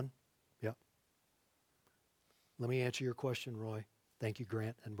 5:1. Yep. Let me answer your question, Roy. Thank you,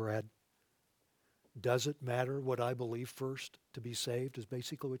 Grant and Brad. Does it matter what I believe first to be saved, is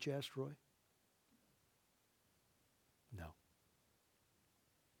basically what you asked, Roy? No.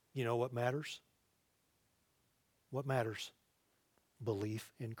 You know what matters? What matters?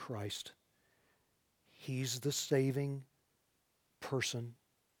 Belief in Christ. He's the saving person.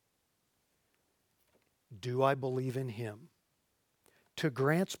 Do I believe in him? To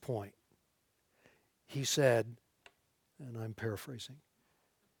Grant's point, he said, and I'm paraphrasing,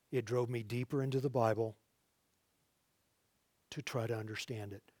 it drove me deeper into the Bible to try to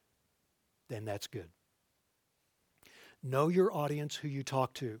understand it. Then that's good. Know your audience, who you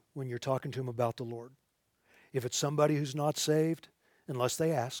talk to when you're talking to them about the Lord. If it's somebody who's not saved, unless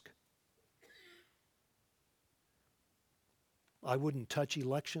they ask, I wouldn't touch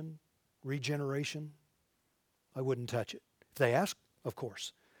election, regeneration. I wouldn't touch it. If they ask, of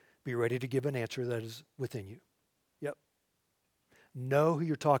course, be ready to give an answer that is within you. Yep. Know who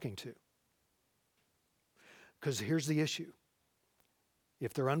you're talking to. Because here's the issue.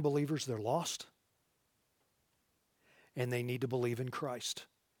 If they're unbelievers, they're lost. And they need to believe in Christ.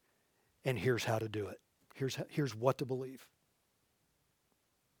 And here's how to do it. Here's what to believe.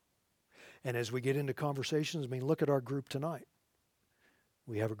 And as we get into conversations, look at our group tonight.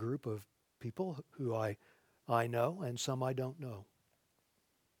 We have a group of people who I know and some I don't know.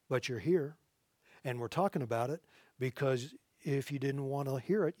 But you're here, and we're talking about it because if you didn't want to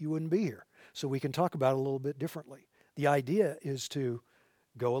hear it, you wouldn't be here. So we can talk about it a little bit differently. The idea is to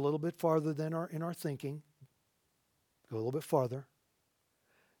go a little bit farther than in our thinking. Go a little bit farther.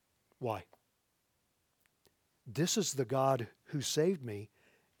 Why? This is the God who saved me,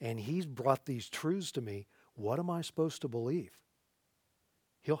 and he's brought these truths to me. What am I supposed to believe?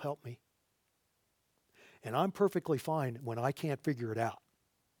 He'll help me. And I'm perfectly fine when I can't figure it out.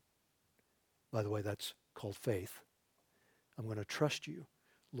 By the way, that's called faith. I'm going to trust you,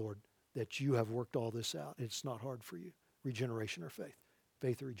 Lord, that you have worked all this out. It's not hard for you. Regeneration or faith?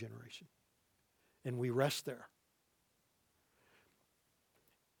 Faith or regeneration? And we rest there.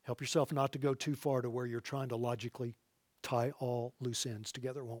 Help yourself not to go too far to where you're trying to logically tie all loose ends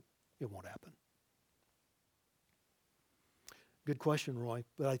together. It won't happen. Good question, Roy,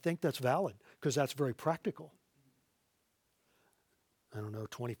 but I think that's valid because that's very practical. I don't know,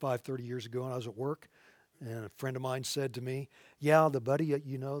 25, 30 years ago when I was at work, and a friend of mine said to me, yeah, the buddy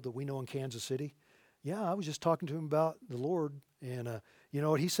that we know in Kansas City, yeah, I was just talking to him about the Lord, and you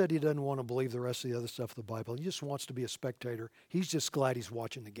know what, he said he doesn't want to believe the rest of the other stuff of the Bible. He just wants to be a spectator. He's just glad he's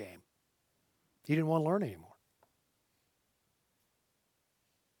watching the game. He didn't want to learn anymore.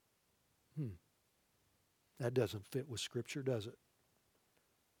 That doesn't fit with Scripture, does it?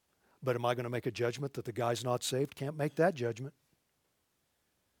 But am I going to make a judgment that the guy's not saved? Can't make that judgment.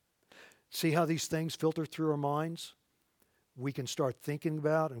 See how these things filter through our minds? We can start thinking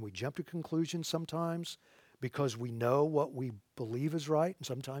about and we jump to conclusions sometimes because we know what we believe is right, and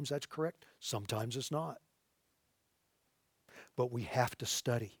sometimes that's correct, sometimes it's not. But we have to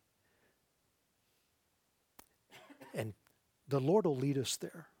study. And the Lord will lead us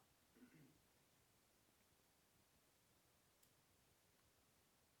there.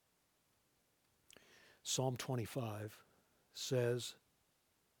 Psalm 25 says,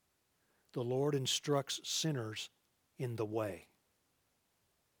 the Lord instructs sinners in the way.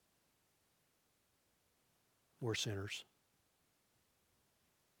 We're sinners.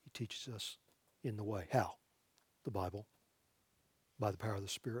 He teaches us in the way. How? The Bible, by the power of the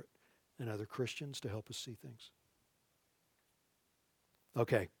Spirit, and other Christians to help us see things.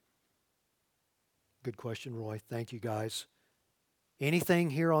 Okay. Good question, Roy. Thank you, guys.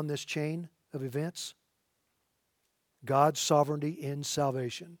 Anything here on this chain of events? God's sovereignty in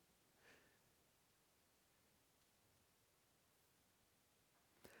salvation.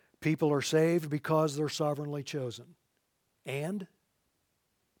 People are saved because they're sovereignly chosen. And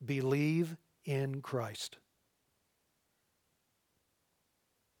believe in Christ.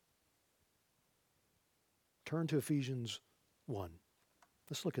 Turn to Ephesians 1.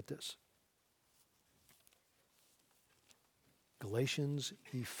 Let's look at this. Galatians,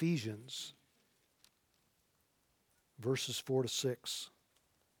 Ephesians, verses 4 to 6.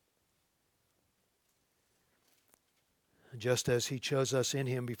 Just as he chose us in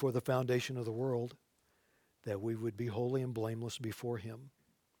him before the foundation of the world, that we would be holy and blameless before him.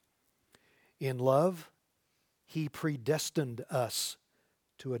 In love, he predestined us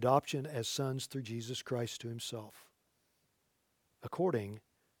to adoption as sons through Jesus Christ to himself, according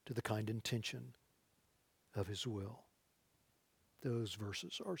to the kind intention of his will. Those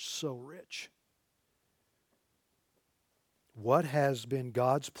verses are so rich. What has been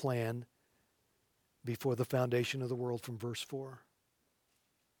God's plan before the foundation of the world from verse 4?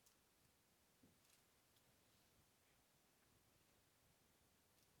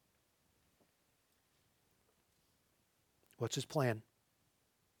 What's his plan?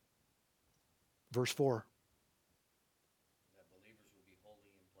 Verse 4. That believers will be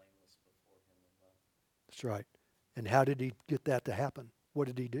holy and blameless before him in love. That's right. And how did he get that to happen? What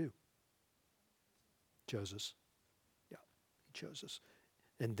did he do? Chose us. Yeah, he chose us.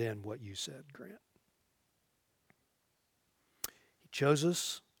 And then what you said, Grant. He chose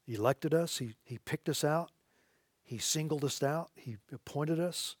us, he elected us, he picked us out, he singled us out, he appointed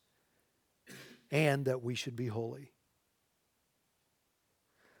us, and that we should be holy.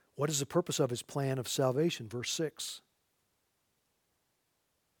 What is the purpose of his plan of salvation? Verse 6.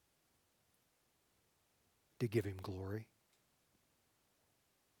 To give him glory.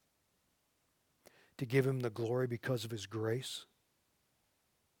 To give him the glory because of his grace.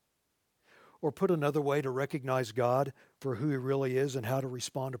 Or put another way, to recognize God for who he really is and how to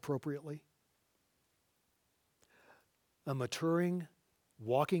respond appropriately. A maturing,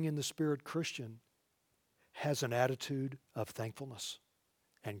 walking in the Spirit Christian has an attitude of thankfulness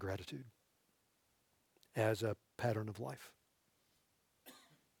and gratitude as a pattern of life.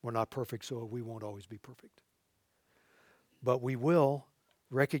 We're not perfect, so we won't always be perfect. But we will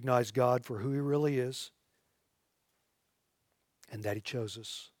recognize God for who he really is and that he chose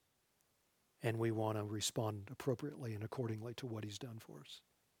us. And we want to respond appropriately and accordingly to what he's done for us.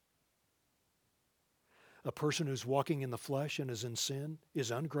 A person who's walking in the flesh and is in sin is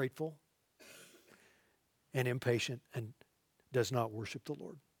ungrateful and impatient and does not worship the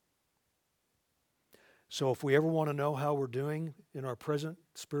Lord. So if we ever want to know how we're doing in our present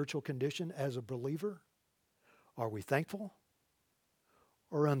spiritual condition as a believer, are we thankful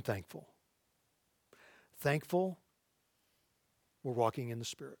or unthankful? Thankful, we're walking in the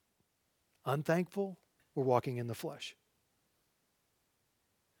Spirit. Unthankful, we're walking in the flesh.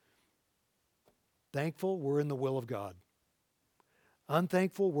 Thankful, we're in the will of God.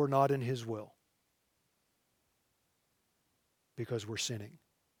 Unthankful, we're not in his will because we're sinning.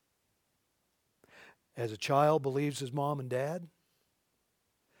 As a child believes his mom and dad,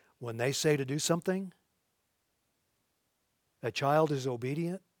 when they say to do something, a child is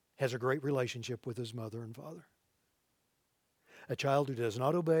obedient, has a great relationship with his mother and father. A child who does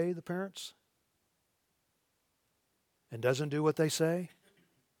not obey the parents and doesn't do what they say,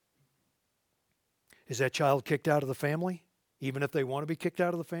 is that child kicked out of the family, even if they want to be kicked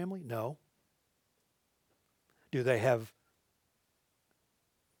out of the family? No. Do they have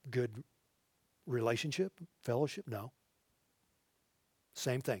good relationship, fellowship? No.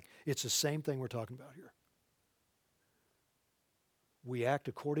 Same thing. It's the same thing we're talking about here. We act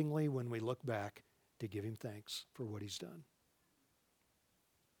accordingly when we look back to give him thanks for what he's done.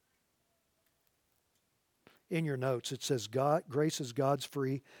 In your notes, it says, grace is God's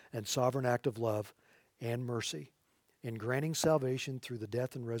free and sovereign act of love and mercy in granting salvation through the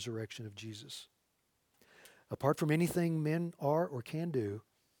death and resurrection of Jesus. Apart from anything men are or can do,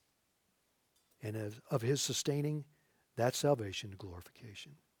 and of his sustaining that salvation to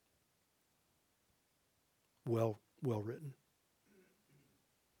glorification. Well written.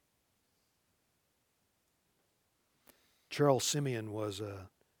 Charles Simeon was a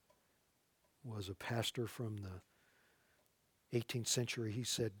pastor from the 18th century. He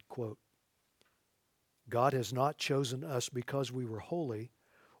said, quote, God has not chosen us because we were holy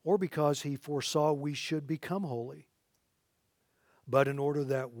or because he foresaw we should become holy, but in order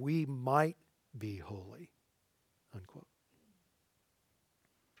that we might be holy, unquote.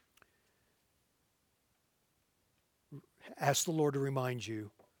 Ask the Lord to remind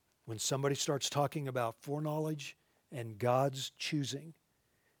you when somebody starts talking about foreknowledge and God's choosing,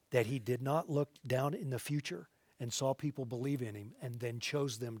 that he did not look down in the future and saw people believe in him and then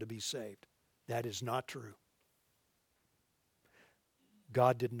chose them to be saved. That is not true.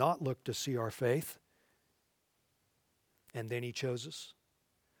 God did not look to see our faith and then he chose us.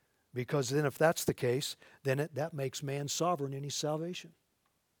 Because then if that's the case, then that makes man sovereign in his salvation.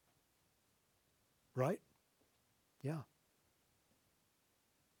 Right? Yeah.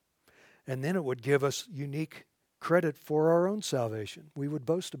 And then it would give us unique credit for our own salvation. We would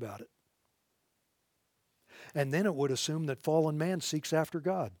boast about it. And then it would assume that fallen man seeks after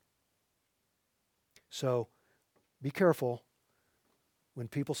God. So be careful when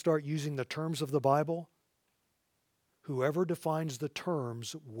people start using the terms of the Bible. Whoever defines the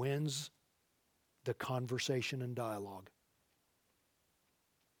terms wins the conversation and dialogue.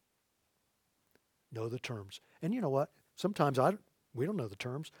 Know the terms. And you know what? Sometimes we don't know the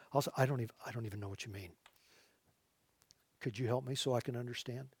terms. Also, I don't even know what you mean. Could you help me so I can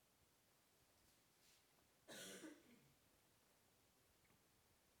understand?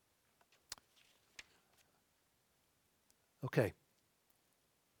 Okay.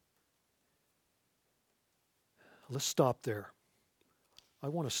 Let's stop there. I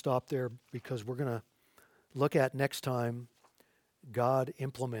want to stop there because we're going to look at next time God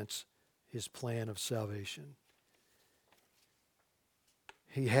implements his plan of salvation.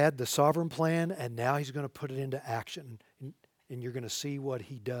 He had the sovereign plan, and now he's going to put it into action. And you're going to see what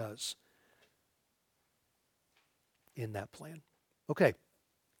he does in that plan. Okay.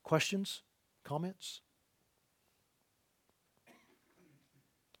 Questions? Comments?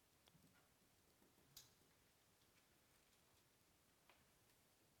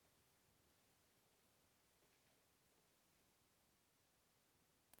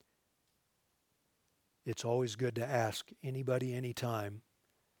 It's always good to ask anybody, anytime,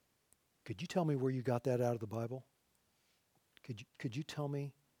 could you tell me where you got that out of the Bible? Could you tell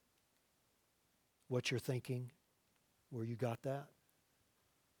me what you're thinking, where you got that?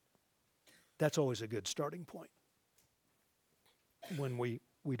 That's always a good starting point when we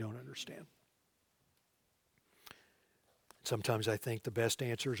don't understand. Sometimes I think the best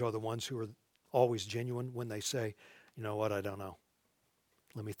answers are the ones who are always genuine when they say, you know what, I don't know.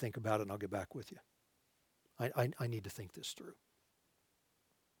 Let me think about it and I'll get back with you. I need to think this through.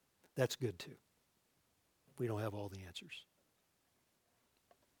 That's good too. We don't have all the answers.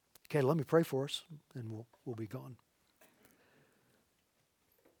 Okay, let me pray for us and we'll be gone.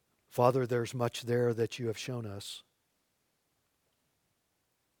 Father, there's much there that you have shown us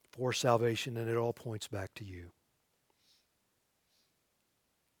for salvation, and it all points back to you.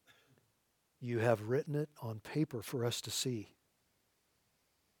 You have written it on paper for us to see.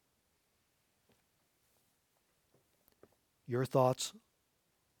 Your thoughts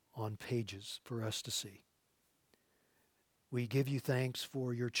on pages for us to see. We give you thanks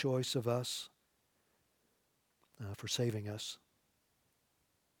for your choice of us, for saving us,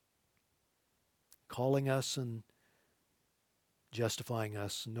 calling us and justifying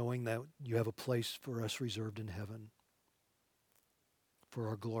us, knowing that you have a place for us reserved in heaven for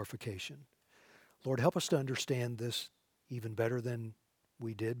our glorification. Lord, help us to understand this even better than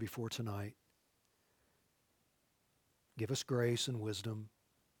we did before tonight. Give us grace and wisdom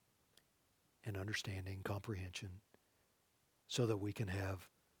and understanding, comprehension, so that we can have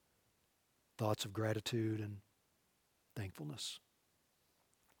thoughts of gratitude and thankfulness.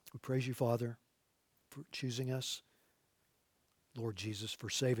 We praise you, Father, for choosing us, Lord Jesus, for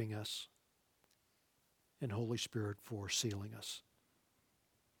saving us, and Holy Spirit for sealing us.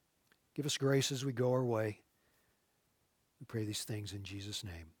 Give us grace as we go our way. We pray these things in Jesus'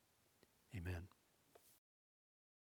 name.